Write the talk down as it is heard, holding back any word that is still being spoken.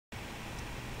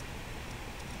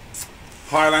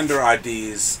Highlander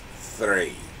Ideas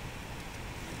 3.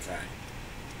 Okay.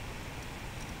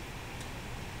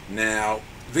 Now,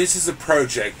 this is a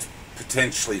project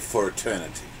potentially for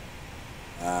eternity.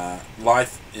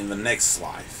 Life in the next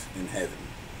life, in heaven.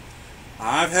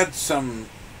 I've had some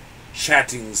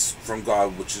chattings from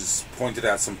God which has pointed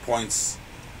out some points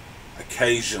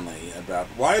occasionally about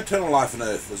why eternal life on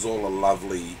earth is all a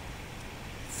lovely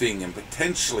thing and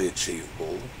potentially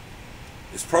achievable.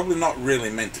 It's probably not really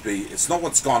meant to be, it's not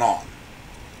what's gone on.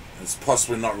 It's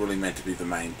possibly not really meant to be the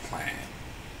main plan,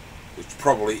 which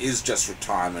probably is just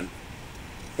retirement,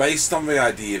 based on the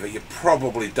idea that you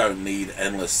probably don't need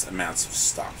endless amounts of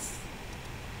stuff.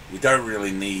 You don't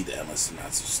really need endless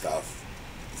amounts of stuff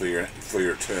for your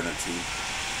eternity.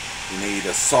 You need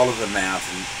a solid amount,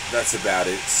 and that's about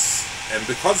it. And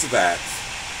because of that,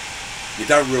 you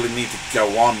don't really need to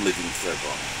go on living forever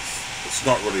on earth. It's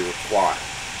not really required.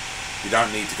 You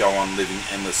don't need to go on living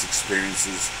endless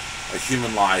experiences. A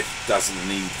human life doesn't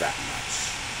need that much.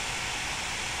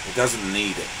 It doesn't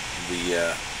need it.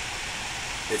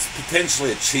 It's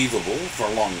potentially achievable for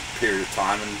a long period of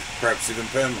time and perhaps even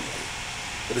permanently.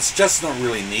 But it's just not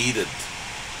really needed.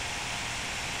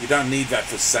 You don't need that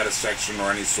for satisfaction or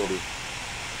any sort of...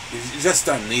 You just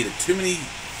don't need it. Too many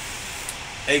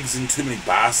eggs in too many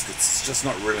baskets. It's just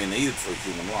not really needed for a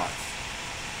human life.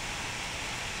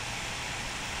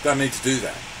 Don't need to do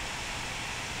that.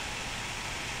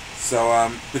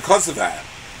 So, because of that,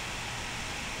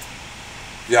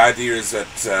 the idea is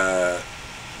that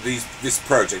this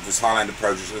project, this Highlander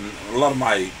project, and a lot of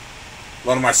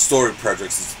my story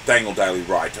projects is Dangle Daily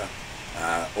writer,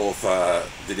 author,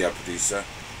 video producer,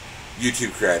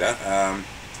 YouTube creator.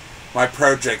 My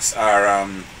projects are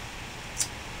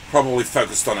probably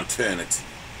focused on eternity,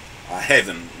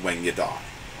 heaven when you die.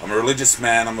 I'm a religious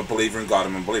man, I'm a believer in God,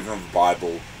 I'm a believer in the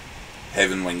Bible,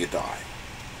 heaven when you die.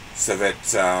 So that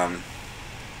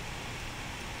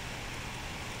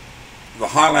the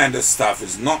Highlander stuff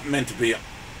is not meant to be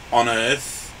on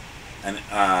Earth and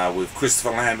with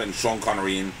Christopher Lambert and Sean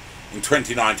Connery in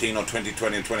 2019 or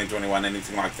 2020 or 2021,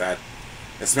 anything like that.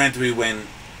 It's meant to be when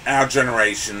our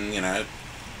generation, you know,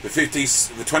 the 50s,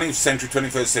 the 20th century,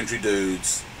 21st century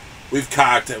dudes, we've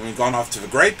carked it and we've gone off to the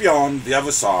great beyond, the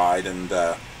other side, and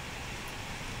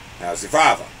how's your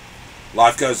father?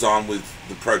 Life goes on with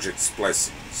the project's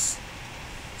blessings.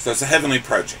 So it's a heavenly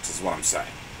project, is what I'm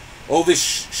saying. All this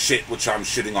shit which I'm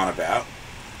shitting on about,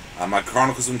 my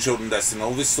Chronicles and Children Destiny,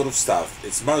 all this sort of stuff,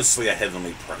 it's mostly a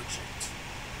heavenly project.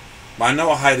 My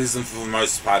Noahidism, for the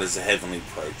most part, is a heavenly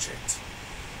project.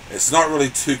 It's not really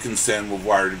too concerned with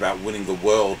worried about winning the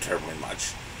world terribly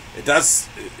much.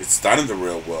 It's done in the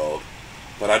real world,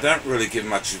 but I don't really give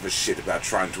much of a shit about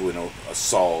trying to win a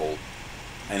soul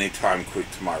anytime quick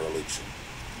to my religion.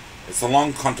 It's a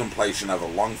long contemplation over a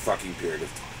long fucking period of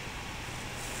time.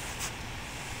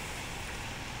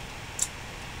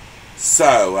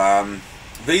 So,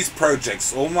 these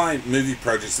projects, all my movie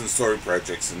projects and story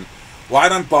projects, and why I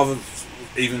don't bother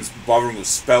even bothering with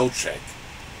spell check,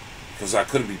 because I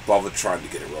couldn't be bothered trying to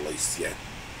get it released yet.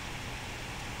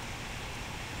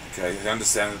 Okay, you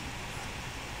understand?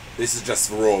 This is just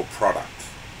the raw product.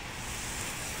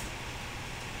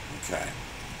 Okay.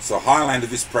 So Highlander,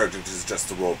 this project is just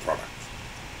the raw product.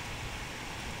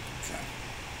 Okay.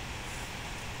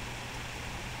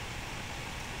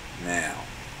 Now.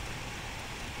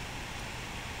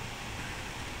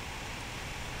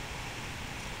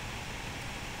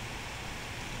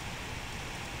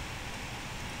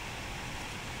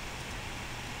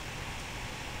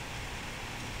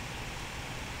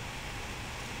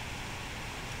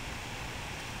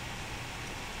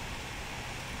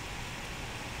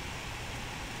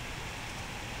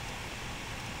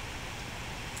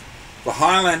 The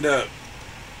Highlander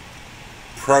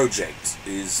project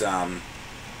is,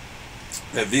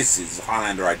 this is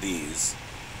Highlander Ideas.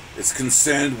 It's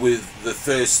concerned with the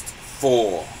first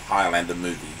 4 Highlander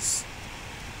movies,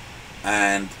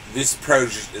 and this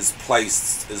project is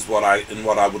placed as what I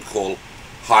would call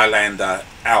Highlander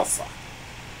Alpha,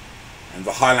 and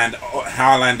the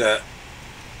Highlander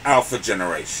Alpha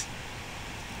generation.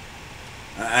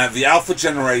 The Alpha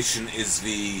generation is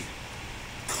the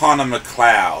Connor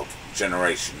MacLeod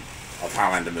generation of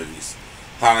Highlander movies.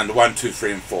 Highlander 1, 2,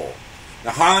 3, and 4.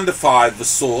 Now Highlander 5, The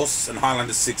Source, and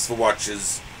Highlander 6, For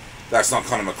Watchers, that's not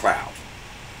Connor MacLeod.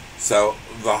 So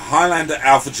the Highlander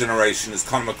Alpha generation is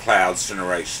Connor MacLeod's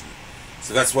generation.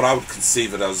 So that's what I would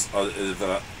conceive it as,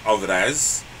 the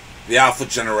Alpha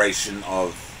generation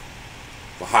of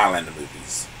the Highlander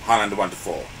movies. Highlander 1 to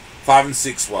 4. 5 and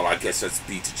 6, well, I guess that's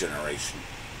Beta generation.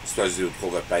 I suppose you would call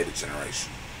that Beta generation.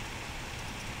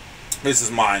 This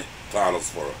is my titles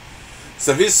for it.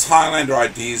 So this Highlander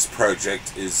Ideas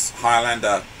project is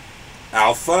Highlander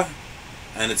Alpha,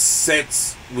 and it's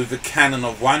set with the canon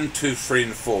of 1, 2, 3,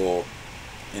 and 4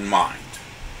 in mind.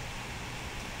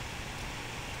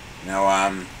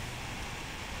 Now,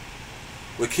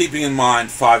 we're keeping in mind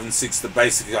 5 and 6, the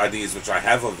basic ideas which I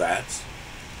have of that,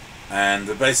 and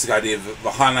the basic idea of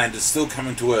the Highlanders still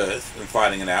coming to Earth and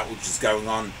fighting it out, which is going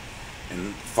on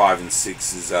in 5 and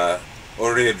 6, is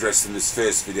already addressed in this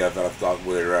first video that I've got,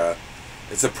 where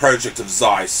it's a project of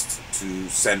Zeist to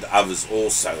send others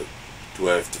also to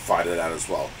Earth to fight it out as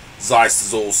well. Zeist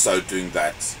is also doing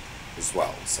that as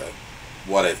well, so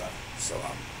whatever. So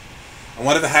and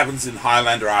whatever happens in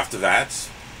Highlander after that,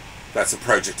 that's a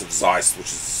project of Zeist,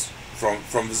 which is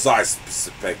from the Zeist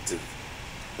perspective.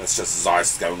 That's just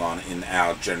Zeist going on in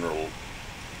our general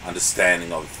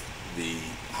understanding of the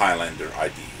Highlander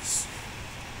ideas.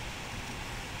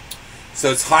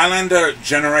 So it's Highlander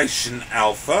Generation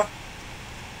Alpha,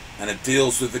 and it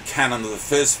deals with the canon of the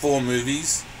first 4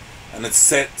 movies, and it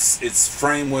sets its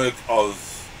framework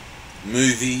of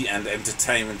movie and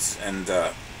entertainment and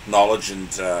knowledge and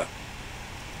the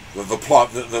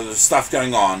plot, the stuff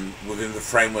going on within the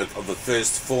framework of the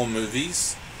first 4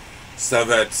 movies, so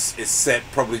that it's set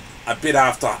probably a bit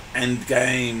after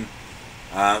Endgame.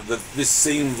 This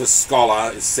scene with the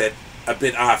scholar is set a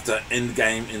bit after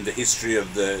Endgame in the history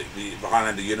of the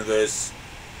Highlander universe,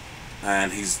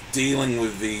 and he's dealing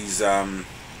with these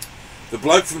the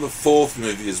bloke from the 4th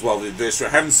movie as well, the adversary.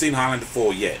 I haven't seen Highlander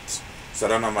 4 yet, so I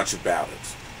don't know much about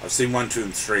it. I've seen 1, 2,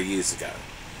 and 3 years ago.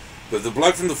 But the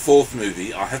bloke from the 4th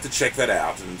movie, I have to check that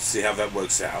out and see how that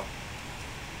works out.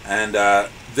 And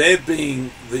the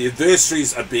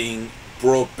adversaries are being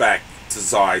brought back to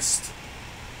Zeist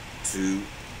to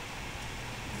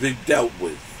be dealt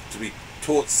with, to be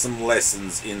taught some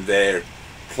lessons in their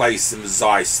place in the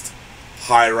Zeist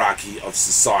hierarchy of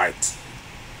society.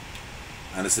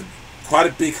 And it's quite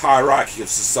a big hierarchy of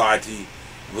society.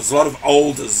 There's a lot of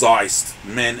older Zeist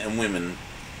men and women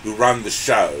who run the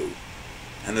show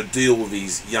and to deal with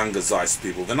these younger Zeist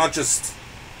people. They're not just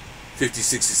 50,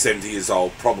 60, 70 years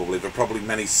old, probably. They're probably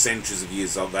many centuries of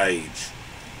years of age.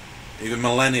 Even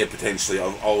millennia, potentially,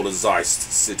 of older Zeist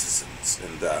citizens.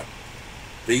 And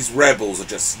these rebels are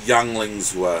just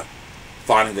younglings who are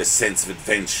finding their sense of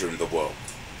adventure in the world.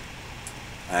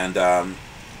 And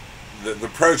the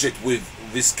project with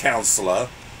this counsellor,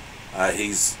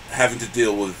 he's having to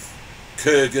deal with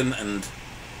Kurgan and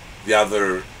the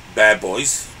other bad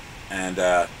boys,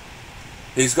 and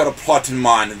he's got a plot in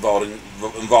mind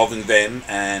involving them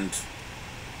and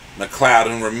MacLeod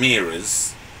and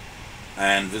Ramirez,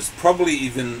 and there's probably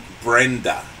even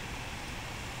Brenda.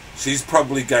 She's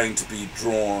probably going to be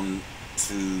drawn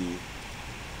to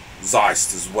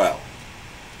Zeist as well.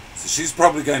 So she's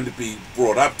probably going to be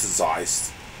brought up to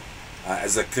Zeist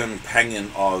as a companion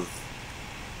of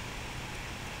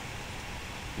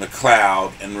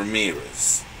MacLeod and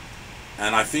Ramirez.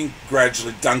 And I think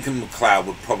gradually Duncan MacLeod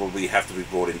would probably have to be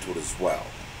brought into it as well.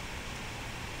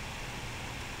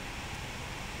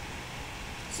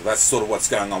 So that's sort of what's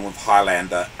going on with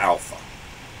Highlander Alpha.